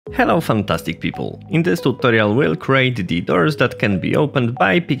Hello fantastic people! In this tutorial we'll create the doors that can be opened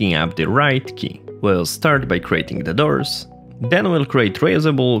by picking up the right key. We'll start by creating the doors, then we'll create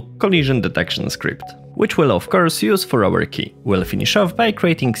reusable collision detection script, which we'll of course use for our key. We'll finish off by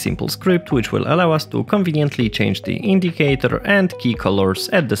creating simple script which will allow us to conveniently change the indicator and key colors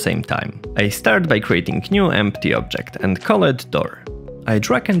at the same time. I start by creating new empty object and call it door. I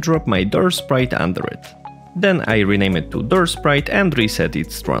drag and drop my door sprite under it. Then I rename it to door sprite and reset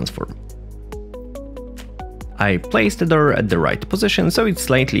its transform. I place the door at the right position so it's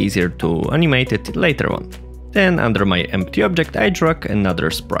slightly easier to animate it later on. Then under my empty object I drag another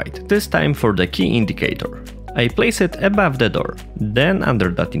sprite, this time for the key indicator. I place it above the door. Then under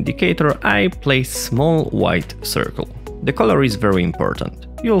that indicator I place small white circle. The color is very important.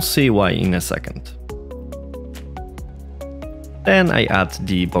 You'll see why in a second. Then I add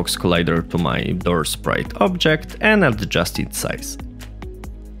the box collider to my door sprite object and adjust its size.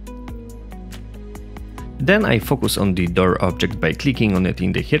 Then I focus on the door object by clicking on it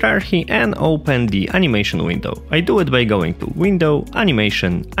in the hierarchy and open the animation window. I do it by going to Window,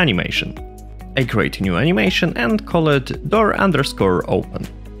 Animation, Animation. I create a new animation and call it door_open.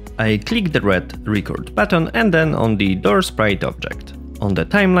 I click the red record button and then on the door sprite object. On the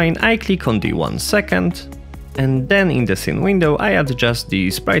timeline I click on the 1 second. And then in the scene window I adjust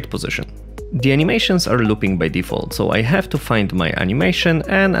the sprite position. The animations are looping by default, so I have to find my animation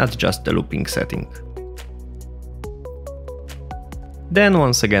and adjust the looping setting. Then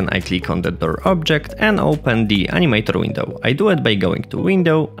once again I click on the door object and open the animator window. I do it by going to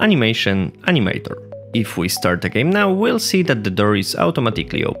Window, Animation, Animator. If we start the game now, we'll see that the door is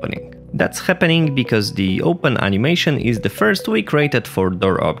automatically opening. That's happening because the open animation is the first we created for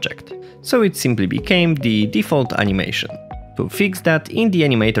door object. So it simply became the default animation. To fix that, in the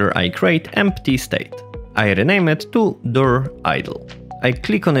animator I create empty state. I rename it to door idle. I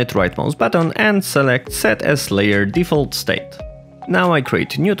click on it right mouse button and select set as layer default state. Now I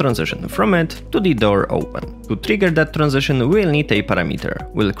create new transition from it to the door open. To trigger that transition we'll need a parameter.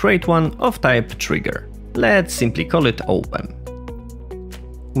 We'll create one of type trigger. Let's simply call it open.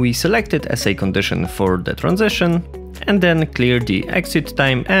 We select it as a condition for the transition and then clear the exit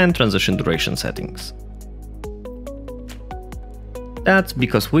time and transition duration settings. That's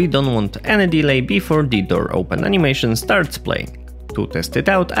because we don't want any delay before the door open animation starts playing. To test it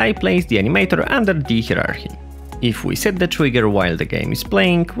out, I place the animator under the hierarchy. If we set the trigger while the game is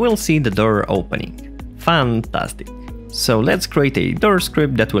playing, we'll see the door opening. Fantastic! So let's create a door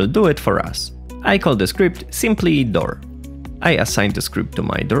script that will do it for us. I call the script simply door. I assign the script to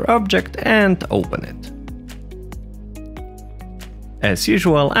my door object and open it. As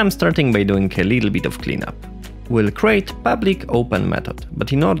usual, I'm starting by doing a little bit of cleanup. We'll create public open method,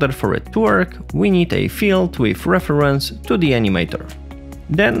 but in order for it to work, we need a field with reference to the animator.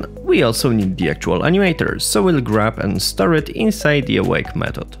 Then we also need the actual animator, so we'll grab and store it inside the awake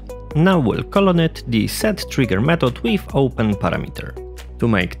method. Now we'll call on it the setTrigger method with open parameter. To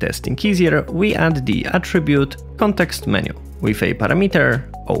make testing easier, we add the attribute context menu with a parameter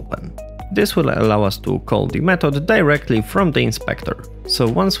open. This will allow us to call the method directly from the inspector. So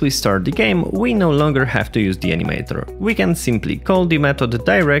once we start the game, we no longer have to use the animator. We can simply call the method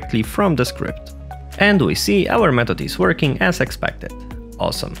directly from the script. And we see our method is working as expected.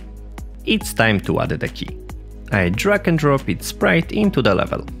 Awesome. It's time to add the key. I drag and drop its sprite into the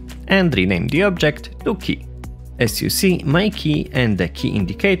level and rename the object to key. As you see, my key and the key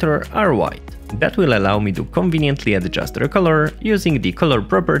indicator are white. That will allow me to conveniently adjust their color using the color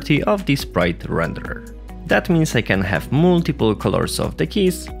property of the sprite renderer. That means I can have multiple colors of the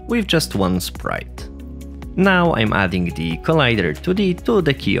keys with just one sprite. Now I'm adding the collider 2D to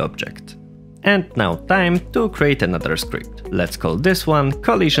the key object. And now time to create another script. Let's call this one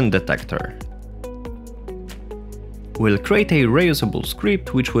collision detector. We'll create a reusable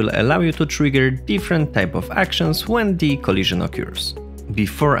script which will allow you to trigger different type of actions when the collision occurs.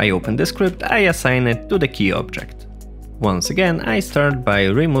 Before I open the script, I assign it to the key object. Once again, I start by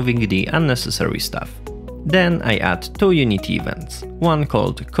removing the unnecessary stuff. Then I add two Unity events, one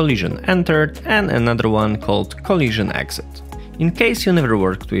called collision entered and another one called collision exit. In case you never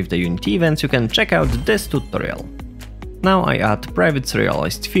worked with the Unity events, you can check out this tutorial. Now I add private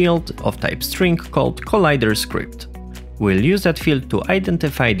serialized field of type string called collider script. We'll use that field to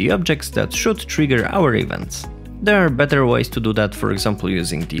identify the objects that should trigger our events. There are better ways to do that, for example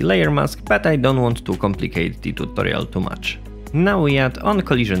using the layer mask, but I don't want to complicate the tutorial too much. Now we add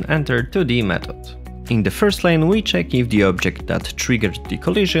onCollisionEnter to the method. In the first line we check if the object that triggered the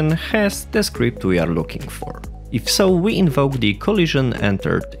collision has the script we are looking for. If so, we invoke the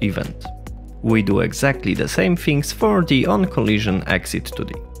collisionEntered event. We do exactly the same things for the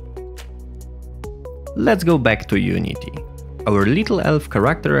onCollisionExit2D. Let's go back to Unity. Our little elf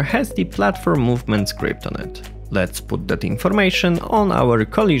character has the platform movement script on it. Let's put that information on our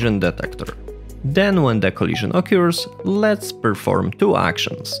collision detector. Then when the collision occurs, let's perform two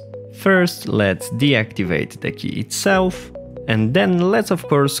actions. First, let's deactivate the key itself, and then let's of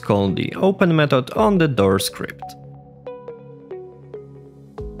course call the open method on the door script.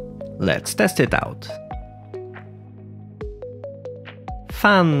 Let's test it out.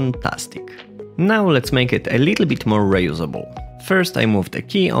 Fantastic! Now let's make it a little bit more reusable. First I move the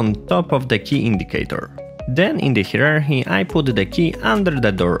key on top of the key indicator. Then in the hierarchy I put the key under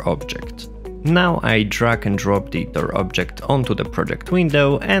the door object. Now I drag and drop the door object onto the project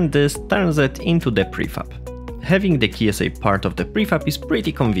window and this turns it into the prefab. Having the key as a part of the prefab is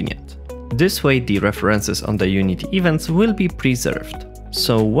pretty convenient. This way the references on the Unity events will be preserved.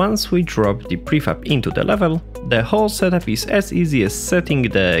 So once we drop the prefab into the level, the whole setup is as easy as setting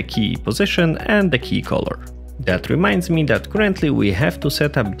the key position and the key color. That reminds me that currently we have to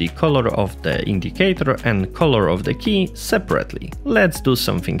set up the color of the indicator and color of the key separately. Let's do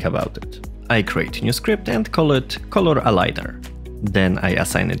something about it. I create a new script and call it color aligner. Then I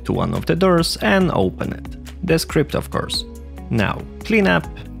assign it to one of the doors and open it. The script of course. Now clean up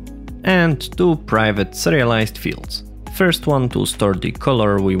and two private serialized fields. First one to store the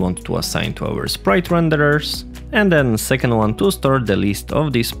color we want to assign to our sprite renderers, and then second one to store the list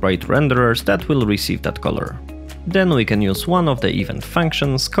of the sprite renderers that will receive that color. Then we can use one of the event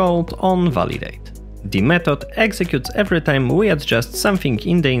functions called onValidate. The method executes every time we adjust something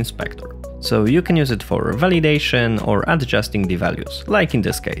in the inspector, so you can use it for validation or adjusting the values, like in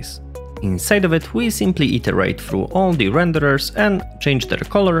this case. Inside of it we simply iterate through all the renderers and change their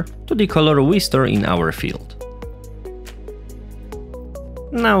color to the color we store in our field.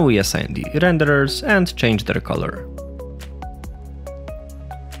 Now we assign the renderers and change their color.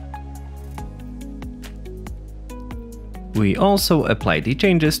 We also apply the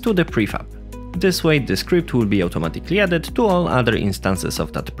changes to the prefab. This way the script will be automatically added to all other instances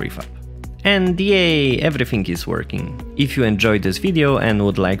of that prefab. And yay, everything is working. If you enjoyed this video and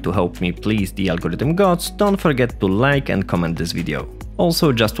would like to help me please the algorithm gods, don't forget to like and comment this video.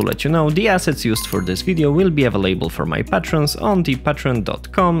 Also, just to let you know, the assets used for this video will be available for my patrons on the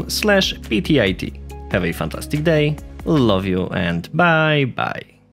patreon.com/ptit. Have a fantastic day, love you and bye bye.